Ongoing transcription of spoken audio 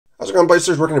How's it going,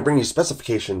 Bicers? We're going to bring you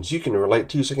specifications you can relate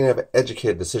to so you can have an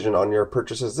educated decision on your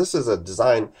purchases. This is a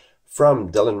design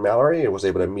from Dylan Mallery. I was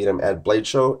able to meet him at Blade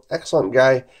Show. Excellent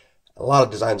guy. A lot of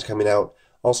designs coming out.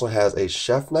 Also has a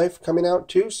chef knife coming out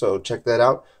too, so check that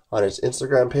out on his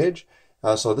Instagram page.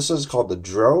 So this is called the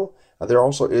Dro. There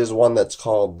also is one that's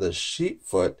called the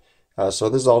Sheepfoot. So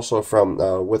this is also from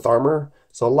WithArmour.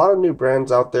 So a lot of new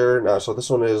brands out there. So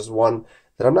this one is one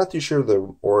that I'm not too sure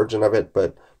the origin of it,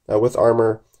 but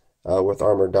WithArmour.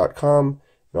 WithArmour.com,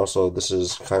 and also this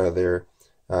is kind of their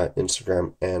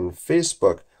Instagram and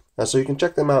Facebook, so you can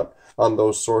check them out on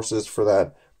those sources for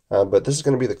that. But this is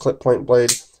going to be the clip point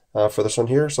blade for this one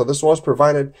here. So this was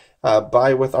provided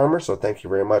by WithArmour, so thank you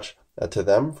very much to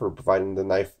them for providing the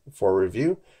knife for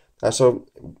review. So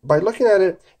by looking at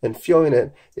it and feeling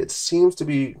it, it seems to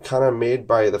be kind of made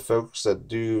by the folks that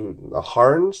do the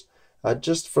Harns.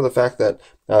 Just for the fact that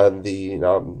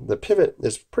the pivot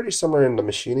is pretty similar in the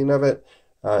machining of it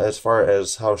as far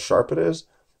as how sharp it is.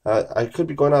 I could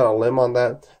be going out on a limb on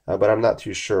that, but I'm not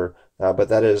too sure. But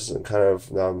that is kind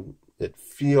of, it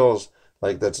feels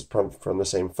like that's from the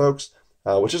same folks,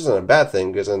 which isn't a bad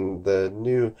thing, because in the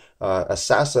new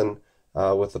Assassin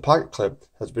with the pocket clip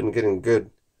has been getting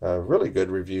good, really good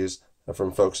reviews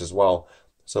from folks as well.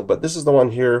 So, but this is the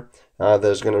one here that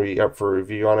is going to be up for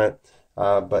review on it.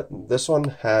 But this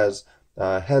one has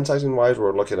hand sizing wise,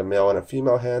 we're looking at a male and a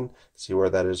female hand, see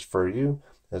where that is for you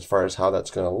as far as how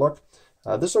that's going to look.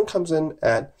 This one comes in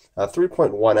at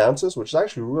 3.1 ounces, which is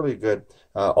actually really good.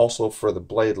 Also for the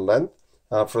blade length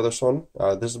for this one.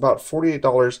 This is about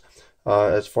 $48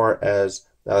 as far as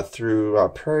through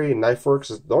Perry Knife Works.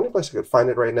 Is the only place I could find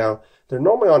it right now. They're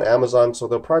normally on Amazon, so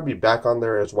they'll probably be back on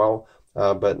there as well.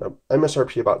 But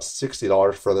MSRP about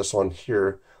 $60 for this one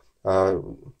here.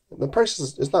 The price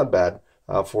is not bad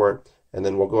for it, and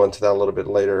then we'll go into that a little bit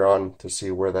later on to see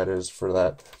where that is for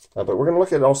that. But we're going to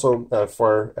look at also as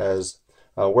far as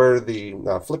where the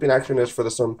flipping action is for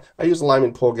this one. I use a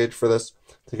line pull gauge for this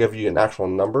to give you an actual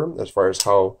number as far as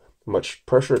how much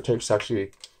pressure it takes to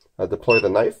actually deploy the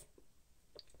knife.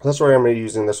 That's why I'm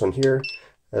using this one here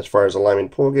as far as a line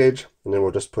pull gauge, and then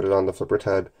we'll just put it on the flipper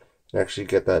tab and actually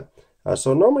get that.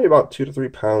 So normally about 2 to 3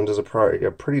 pounds is a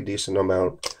pretty decent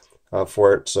amount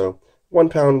for it. So 1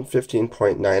 pound,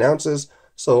 15.9 ounces.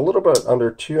 So a little bit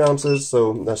under 2 ounces.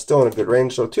 So that's still in a good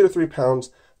range. So 2 to 3 pounds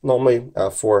normally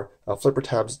for flipper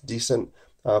tabs, decent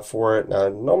for it.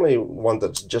 Normally one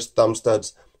that's just thumb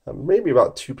studs, maybe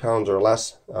about 2 pounds or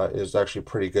less is actually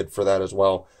pretty good for that as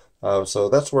well. So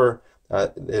that's where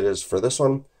it is for this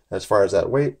one as far as that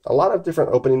weight. A lot of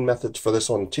different opening methods for this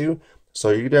one too. So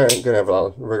you're going to have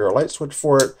a regular light switch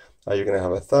for it. You're going to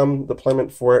have a thumb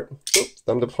deployment for it.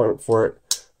 Thumb deployment for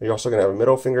it. You're also going to have a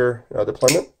middle finger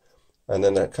deployment, and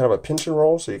then kind of a pinch and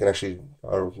roll, so you can actually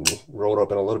roll it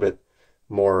open a little bit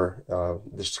more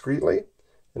discreetly.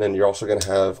 And then you're also going to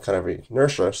have kind of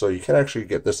inertia, so you can actually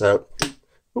get this out.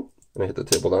 Oop, and I hit the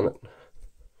table on it.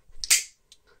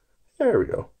 There we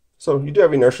go. So you do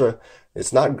have inertia.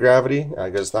 It's not gravity,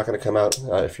 because it's not going to come out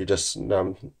if you just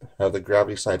have the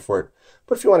gravity side for it.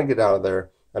 But if you want to get out of there,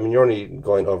 I mean, you're only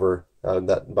going over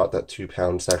about that 2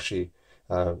 pounds to actually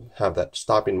have that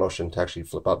stopping motion to actually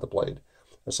flip out the blade.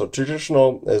 And so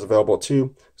traditional is available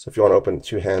too. So if you want to open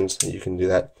 2 hands, you can do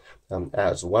that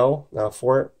as well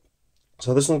for it.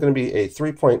 So this one's going to be a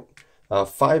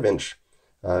 3.5 inch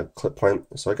clip point.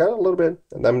 So I got a little bit,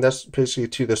 and then that's basically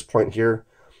to this point here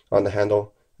on the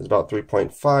handle is about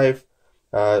 3.5.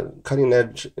 Cutting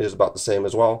edge is about the same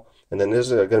as well. And then this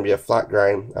is going to be a flat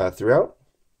grind throughout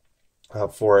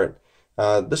for it.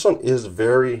 This one is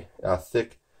very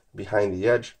thick behind the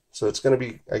edge, so it's going to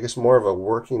be, I guess, more of a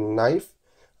working knife,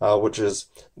 which is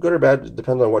good or bad,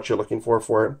 depending on what you're looking for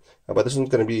it. But this one's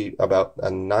going to be about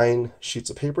 9 sheets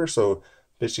of paper. So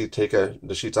basically take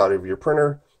the sheets out of your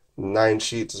printer. 9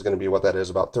 sheets is going to be what that is,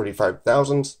 about 35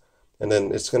 thousandths. And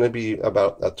then it's going to be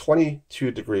about a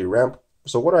 22-degree ramp.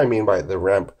 So what do I mean by the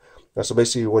ramp? So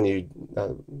basically when you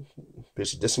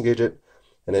basically disengage it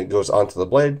and it goes onto the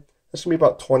blade, it's going to be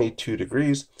about 22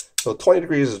 degrees. So 20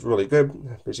 degrees is really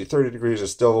good. Basically 30 degrees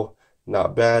is still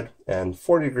not bad. And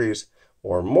 40 degrees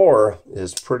or more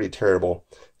is pretty terrible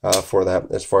for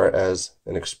that as far as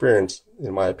an experience,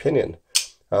 in my opinion.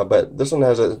 But this one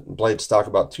has a blade stock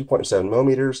about 2.7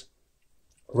 millimeters,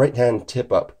 right hand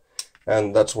tip up.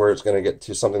 And that's where it's going to get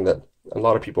to something that a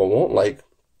lot of people won't like,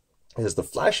 is the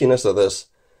flashiness of this,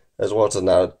 as well as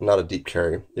not a deep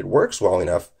carry. It works well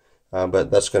enough, but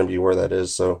that's going to be where that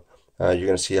is. So you're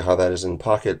going to see how that is in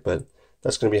pocket, but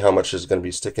that's going to be how much is going to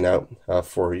be sticking out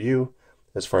for you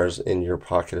as far as in your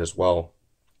pocket as well.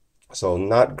 So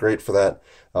not great for that.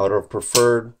 I would have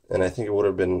preferred, and I think it would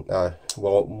have been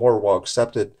more well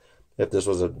accepted if this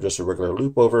was just a regular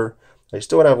loop over. I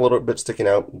still would have a little bit sticking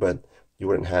out, but you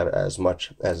wouldn't have as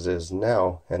much as it is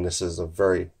now. And this is a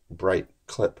very bright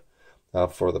clip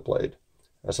for the blade.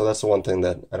 So that's the one thing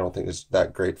that I don't think is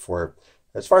that great for it.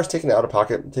 As far as taking it out of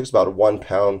pocket, it takes about 1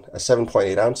 pound,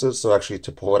 7.8 ounces. So actually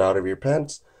to pull it out of your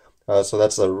pants. So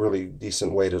that's a really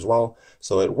decent weight as well.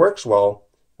 So it works well,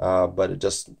 but it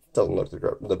just doesn't look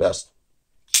the best.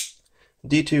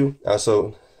 D2,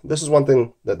 so this is one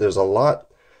thing that there's a lot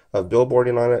of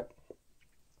billboarding on it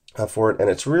for it, and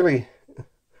it's really,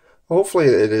 hopefully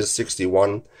it is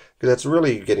 61, because that's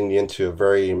really getting you into a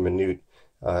very minute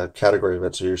category of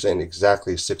it. So you're saying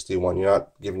exactly 61. You're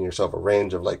not giving yourself a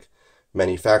range of like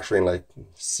manufacturing, like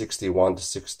 61 to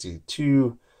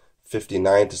 62,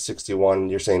 59 to 61.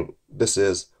 You're saying this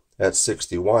is at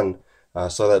 61.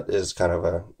 So that is kind of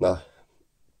a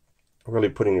really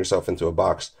putting yourself into a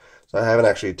box. So I haven't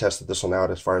actually tested this one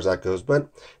out as far as that goes,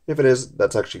 but if it is,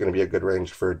 that's actually going to be a good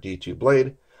range for a D2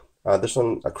 blade. This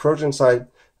one, a corrosion side,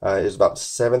 is about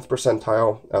 7th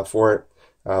percentile for it,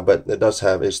 but it does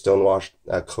have a stonewashed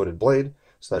coated blade,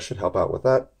 so that should help out with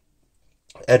that.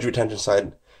 Edge retention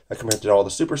side, compared to all the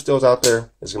super stills out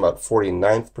there, is about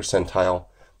 49th percentile,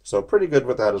 so pretty good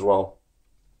with that as well.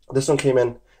 This one came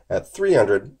in at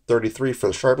 333 for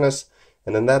the sharpness,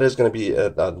 and then that is going to be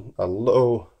a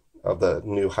low of the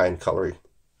new high-end cutlery.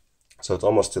 So it's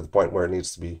almost to the point where it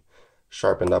needs to be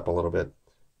sharpened up a little bit.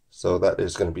 So that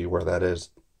is going to be where that is.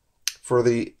 For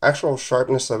the actual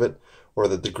sharpness of it, or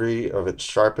the degree of its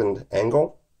sharpened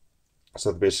angle,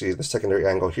 so basically the secondary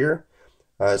angle here,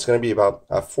 it's going to be about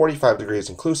 45 degrees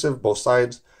inclusive, both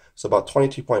sides, so about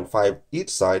 22.5 each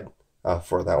side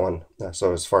for that one.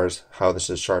 So as far as how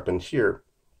this is sharpened here,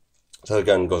 so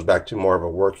again, goes back to more of a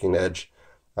working edge.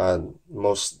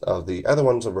 Most of the other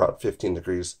ones are about 15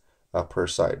 degrees per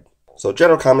side. So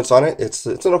general comments on it, it's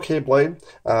an okay blade.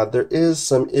 There is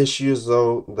some issues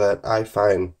though that I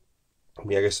find, I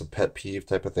guess a pet peeve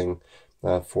type of thing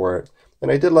for it.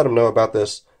 And I did let them know about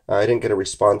this. I didn't get a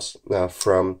response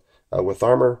from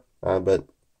WithArmour, but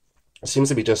it seems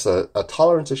to be just a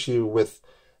tolerance issue with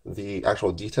the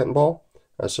actual detent ball.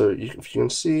 So if you can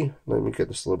see, let me get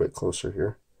this a little bit closer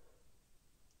here.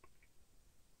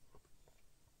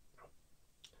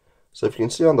 So if you can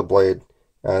see on the blade,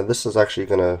 this is actually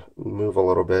going to move a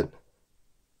little bit.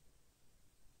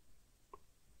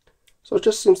 So it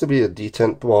just seems to be a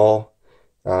detent ball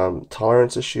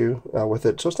tolerance issue with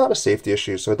it. So it's not a safety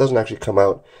issue, so it doesn't actually come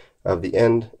out of the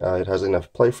end. It has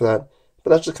enough play for that, but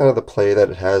that's just kind of the play that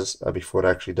it has before it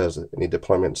actually does any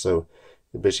deployment. So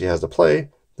it basically has the play,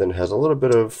 then it has a little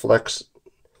bit of flex,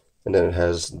 and then it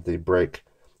has the break.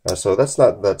 So that's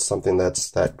something that's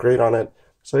that great on it.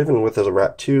 So even with a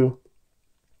Rat 2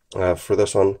 for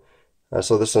this one,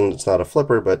 so this one, it's not a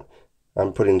flipper, but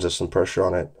I'm putting just some pressure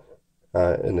on it,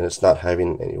 and it's not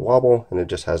having any wobble, and it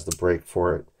just has the break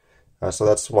for it. So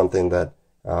that's one thing that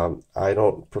I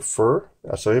don't prefer.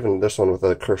 So even this one with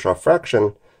a Kershaw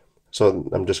fraction, so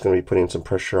I'm just going to be putting some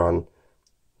pressure on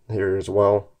here as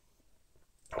well.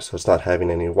 So it's not having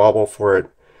any wobble for it,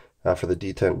 for the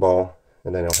detent ball,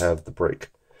 and then it'll have the break.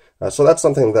 So that's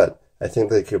something that I think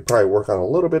they could probably work on a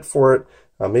little bit for it.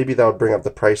 Maybe that would bring up the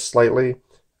price slightly.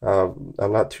 I'm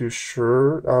not too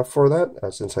sure for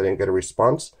that since I didn't get a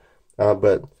response.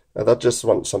 But that's just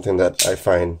something that I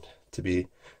find to be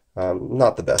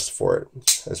not the best for it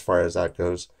as far as that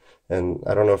goes. And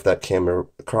I don't know if that came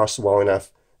across well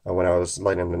enough when I was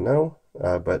letting them know,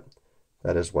 but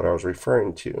that is what I was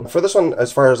referring to. For this one,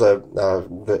 as far as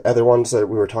the other ones that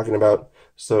we were talking about,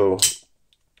 so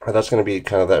that's going to be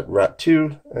kind of that Rat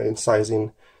 2 in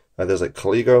sizing. There's a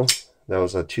Caligo. That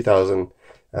was a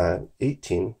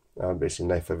 2018, basically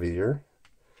knife of the year.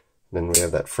 And then we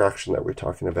have that fraction that we're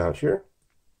talking about here.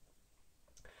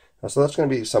 So that's going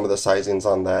to be some of the sizings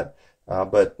on that.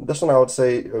 But this one I would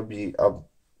say it would be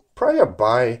probably a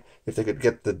buy if they could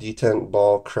get the detent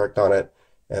ball correct on it.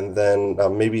 And then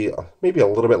maybe a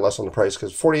little bit less on the price,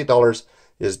 because $48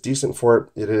 is decent for it.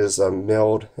 It is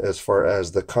milled as far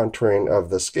as the contouring of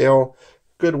the scale.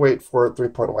 Good weight for it,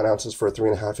 3.1 ounces for a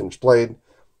 3.5-inch blade.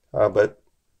 But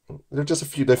there's just a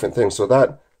few different things. So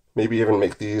that maybe even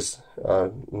make these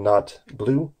not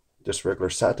blue, just regular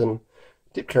satin,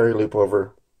 deep carry loop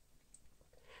over.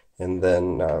 And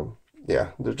then,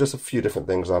 yeah, there's just a few different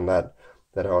things on that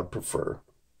that I would prefer.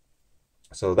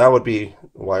 So that would be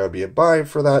why it would be a buy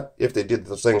for that if they did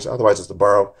those things. Otherwise, it's a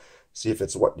borrow. See if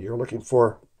it's what you're looking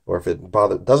for, or if it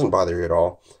doesn't bother you at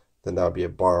all, then that would be a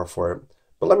borrow for it.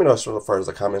 But let me know as far as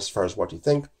the comments, as far as what you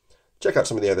think. Check out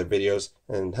some of the other videos,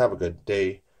 and have a good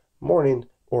day. morning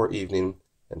or evening.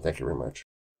 And thank you very much.